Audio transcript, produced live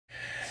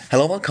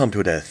Hello, welcome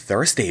to the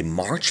Thursday,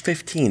 March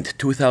 15th,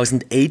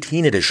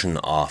 2018 edition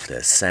of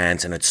the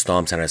SANS Internet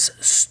Storm Center's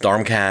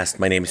Stormcast.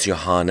 My name is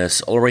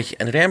Johannes Ulrich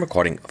and today I'm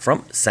recording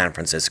from San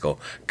Francisco,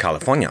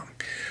 California.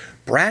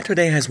 Brad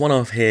today has one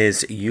of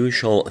his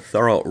usual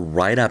thorough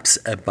write-ups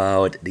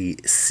about the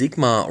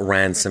Sigma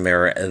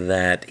ransomware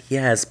that he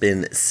has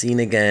been seen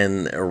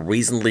again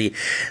recently.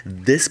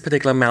 This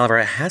particular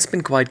malware has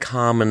been quite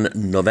common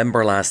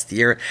November last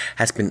year,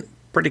 has been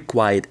pretty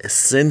quiet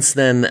since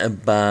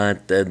then,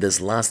 but this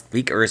last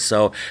week or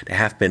so there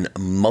have been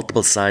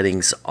multiple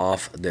sightings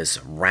of this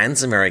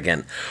ransomware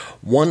again.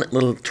 One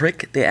little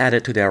trick they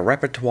added to their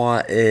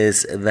repertoire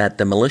is that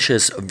the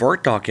malicious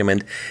Word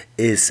document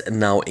is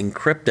now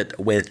encrypted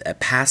with a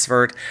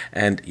password,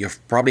 and you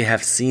probably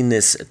have seen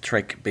this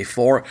trick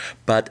before,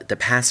 but the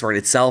password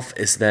itself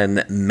is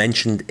then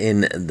mentioned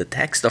in the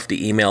text of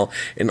the email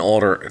in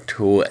order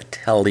to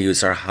tell the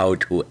user how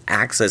to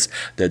access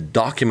the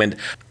document.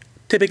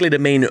 Typically, the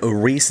main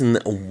reason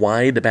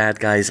why the bad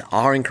guys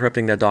are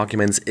encrypting their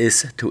documents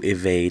is to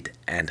evade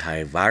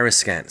antivirus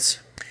scans.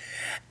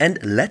 And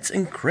Let's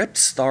Encrypt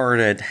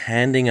started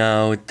handing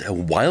out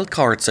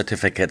wildcard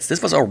certificates.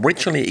 This was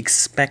originally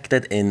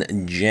expected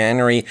in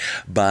January,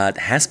 but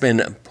has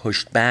been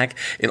pushed back.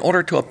 In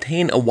order to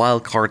obtain a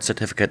wildcard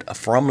certificate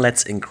from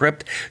Let's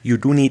Encrypt, you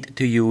do need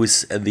to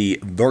use the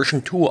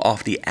version 2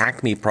 of the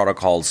Acme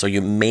protocol. So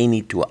you may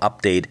need to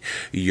update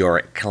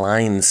your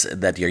clients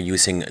that you're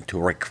using to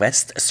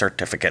request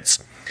certificates.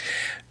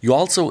 You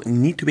also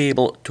need to be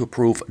able to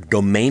prove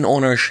domain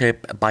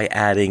ownership by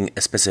adding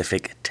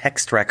specific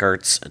text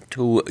records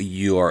to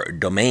your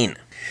domain.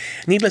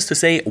 Needless to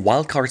say,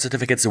 wildcard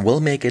certificates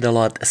will make it a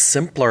lot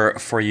simpler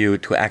for you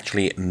to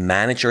actually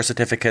manage your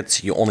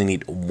certificates. You only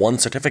need one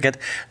certificate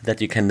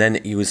that you can then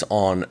use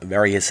on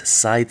various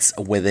sites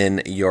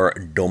within your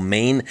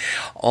domain.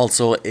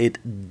 Also, it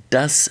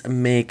does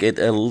make it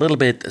a little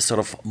bit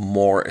sort of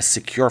more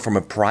secure from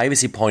a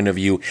privacy point of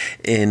view,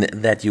 in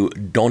that you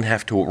don't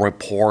have to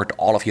report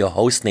all of your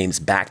host names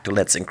back to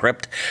Let's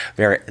Encrypt,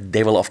 where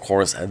they will of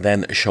course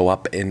then show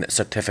up in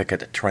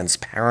certificate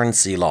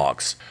transparency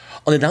logs.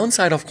 On the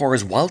downside, of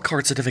course,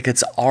 wildcard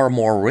certificates are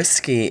more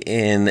risky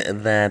in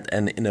that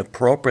an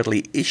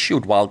inappropriately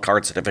issued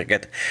wildcard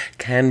certificate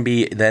can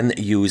be then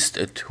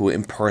used to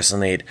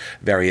impersonate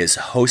various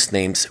host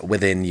names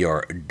within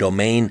your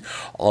domain.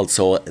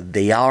 Also,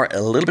 they are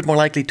a little bit more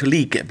likely to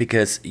leak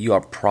because you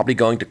are probably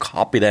going to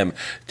copy them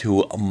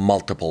to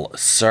multiple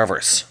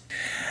servers.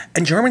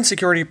 And German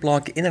security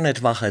blog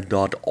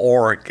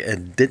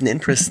Internetwache.org did an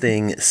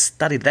interesting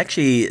study that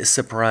actually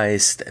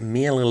surprised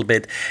me a little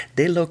bit.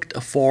 They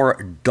looked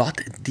for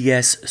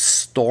 .ds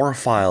store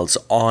files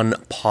on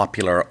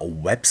popular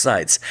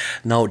websites.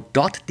 Now,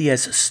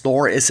 .ds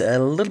store is a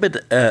little bit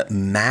a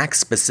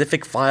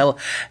Mac-specific file,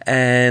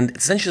 and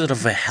it's essentially sort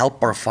of a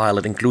helper file.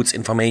 It includes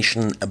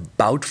information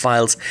about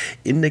files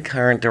in the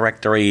current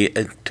directory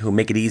to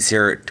make it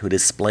easier to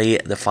display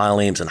the file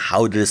names and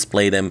how to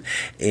display them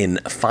in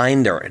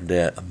Finder,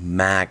 the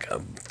Mac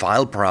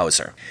file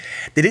browser.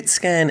 They did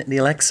scan the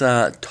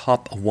Alexa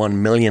top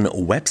 1 million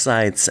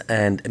websites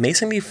and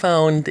amazingly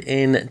found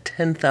in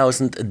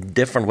 10,000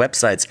 different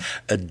websites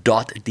a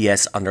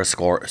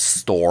 .ds_store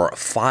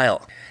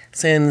file.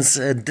 Since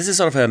this is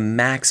sort of a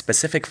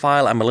Mac-specific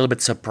file, I'm a little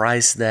bit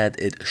surprised that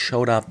it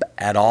showed up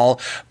at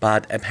all,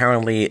 but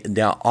apparently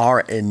there are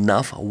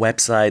enough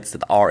websites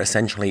that are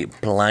essentially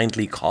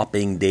blindly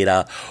copying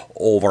data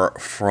over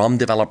from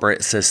developer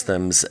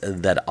systems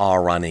that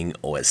are running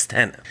OS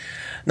X.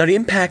 Now, the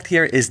impact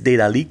here is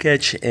data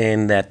leakage,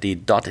 in that the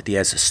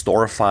 .ds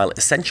store file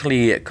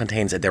essentially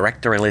contains a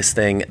directory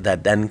listing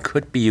that then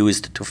could be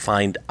used to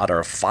find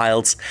other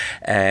files,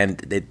 and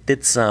they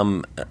did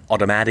some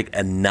automatic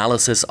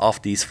analysis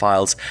of these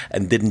files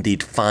and did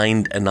indeed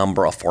find a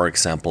number of, for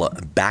example,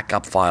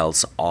 backup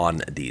files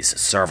on these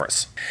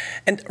servers.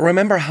 And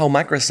remember how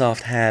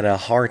Microsoft had a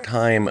hard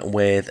time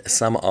with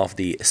some of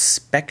the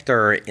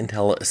Spectre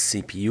Intel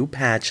CPU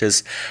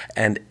patches,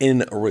 and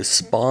in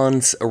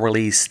response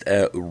released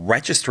a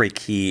registry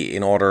key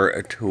in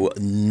order to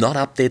not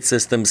update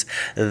systems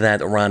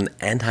that run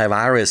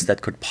antivirus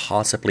that could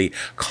possibly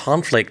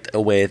conflict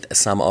with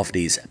some of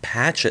these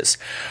patches.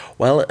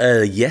 Well,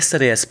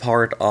 yesterday, as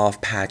part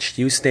of Patch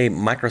Tuesday,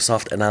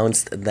 Microsoft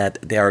announced that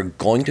they are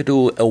going to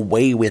do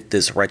away with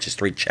this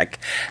registry check,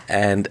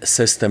 and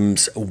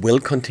systems will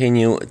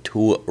continue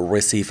to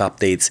receive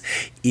updates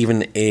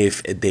even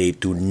if they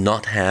do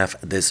not have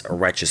this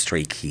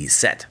registry key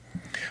set.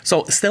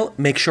 So still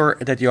make sure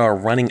that you are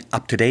running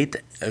up-to-date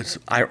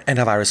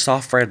antivirus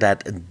software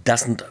that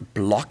doesn't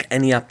block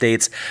any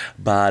updates,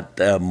 but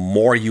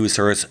more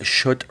users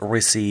should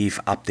receive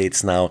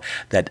updates now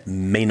that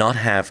may not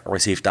have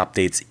received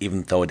updates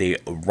even though they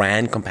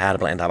ran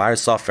compatible antivirus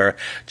software,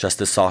 just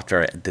the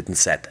software didn't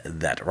set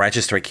that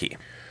registry key.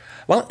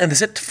 Well, and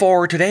that's it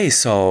for today,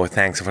 so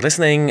thanks for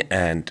listening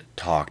and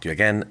talk to you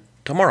again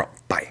tomorrow.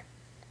 Bye.